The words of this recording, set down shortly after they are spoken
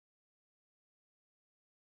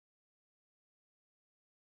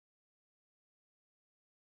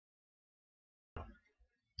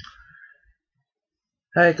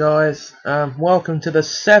Hey guys, welcome to the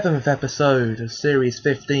 7th episode of Series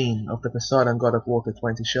 15 of the Poseidon God of Water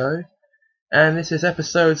 20 show. And this is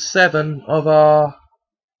episode 7 of our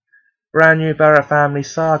brand new Barra family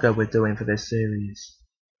saga we're doing for this series.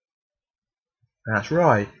 That's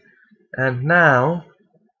right. And now,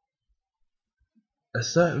 a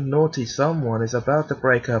certain naughty someone is about to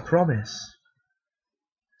break her promise.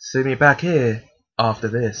 See me back here after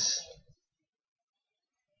this.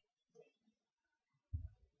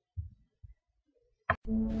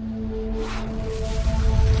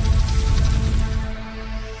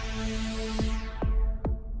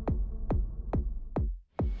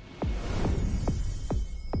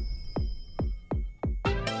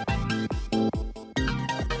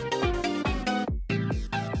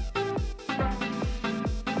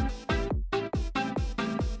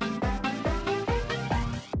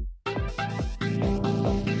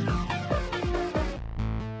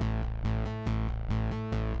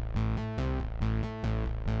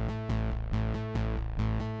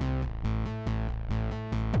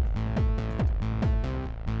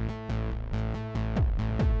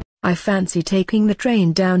 I fancy taking the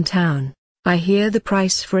train downtown. I hear the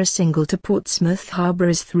price for a single to Portsmouth Harbour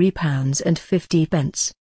is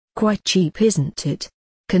 £3.50. Quite cheap, isn't it?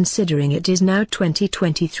 Considering it is now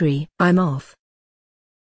 2023. I'm off.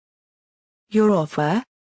 You're off where?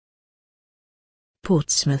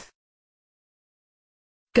 Portsmouth.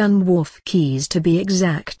 Gun Wharf Quays to be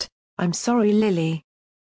exact. I'm sorry, Lily.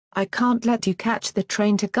 I can't let you catch the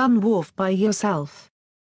train to Gun Wharf by yourself.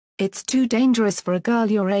 It's too dangerous for a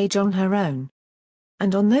girl your age on her own.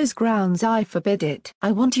 And on those grounds I forbid it.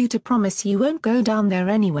 I want you to promise you won't go down there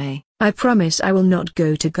anyway. I promise I will not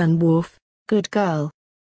go to Gun Wharf. Good girl.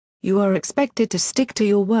 You are expected to stick to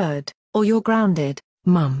your word, or you're grounded.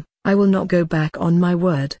 Mum, I will not go back on my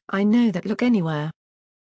word. I know that look anywhere.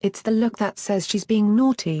 It's the look that says she's being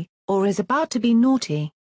naughty, or is about to be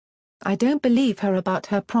naughty. I don't believe her about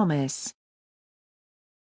her promise.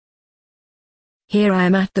 Here I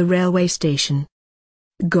am at the railway station.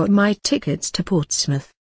 Got my tickets to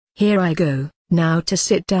Portsmouth. Here I go, now to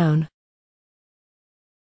sit down.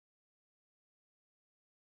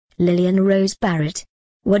 Lillian Rose Barrett.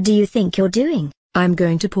 What do you think you're doing? I'm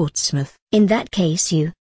going to Portsmouth. In that case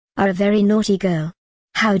you are a very naughty girl.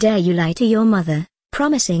 How dare you lie to your mother,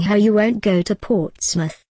 promising her you won't go to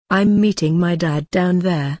Portsmouth? I'm meeting my dad down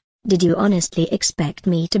there. Did you honestly expect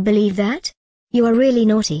me to believe that? You are really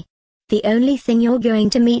naughty. The only thing you're going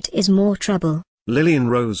to meet is more trouble. Lillian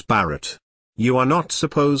Rose Barrett. You are not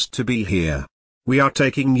supposed to be here. We are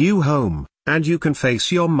taking you home, and you can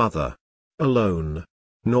face your mother. Alone.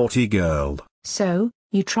 Naughty girl. So,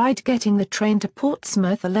 you tried getting the train to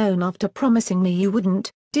Portsmouth alone after promising me you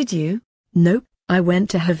wouldn't, did you? Nope, I went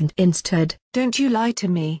to Havant instead. Don't you lie to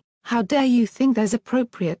me. How dare you think that's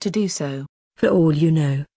appropriate to do so? For all you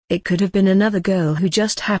know, it could have been another girl who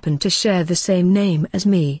just happened to share the same name as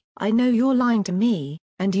me. I know you're lying to me,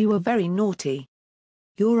 and you were very naughty.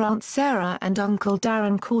 Your Aunt Sarah and Uncle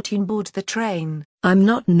Darren caught you on board the train. I'm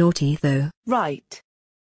not naughty though. Right.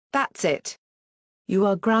 That's it. You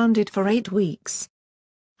are grounded for 8 weeks.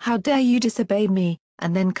 How dare you disobey me,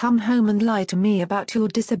 and then come home and lie to me about your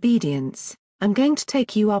disobedience? I'm going to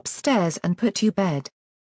take you upstairs and put you bed.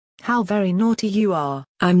 How very naughty you are.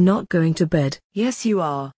 I'm not going to bed. Yes you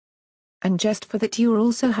are. And just for that you're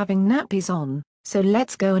also having nappies on, so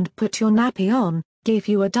let's go and put your nappy on, give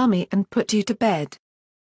you a dummy and put you to bed.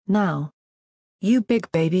 Now. You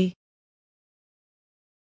big baby.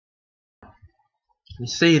 You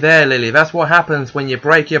see there, Lily, that's what happens when you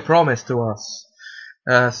break your promise to us.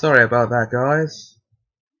 Sorry about that, guys.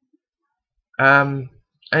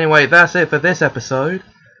 Anyway, that's it for this episode.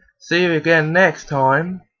 See you again next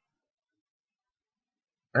time.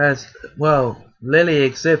 As, well, Lily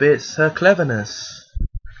exhibits her cleverness.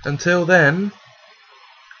 Until then,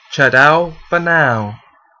 Chadao for now.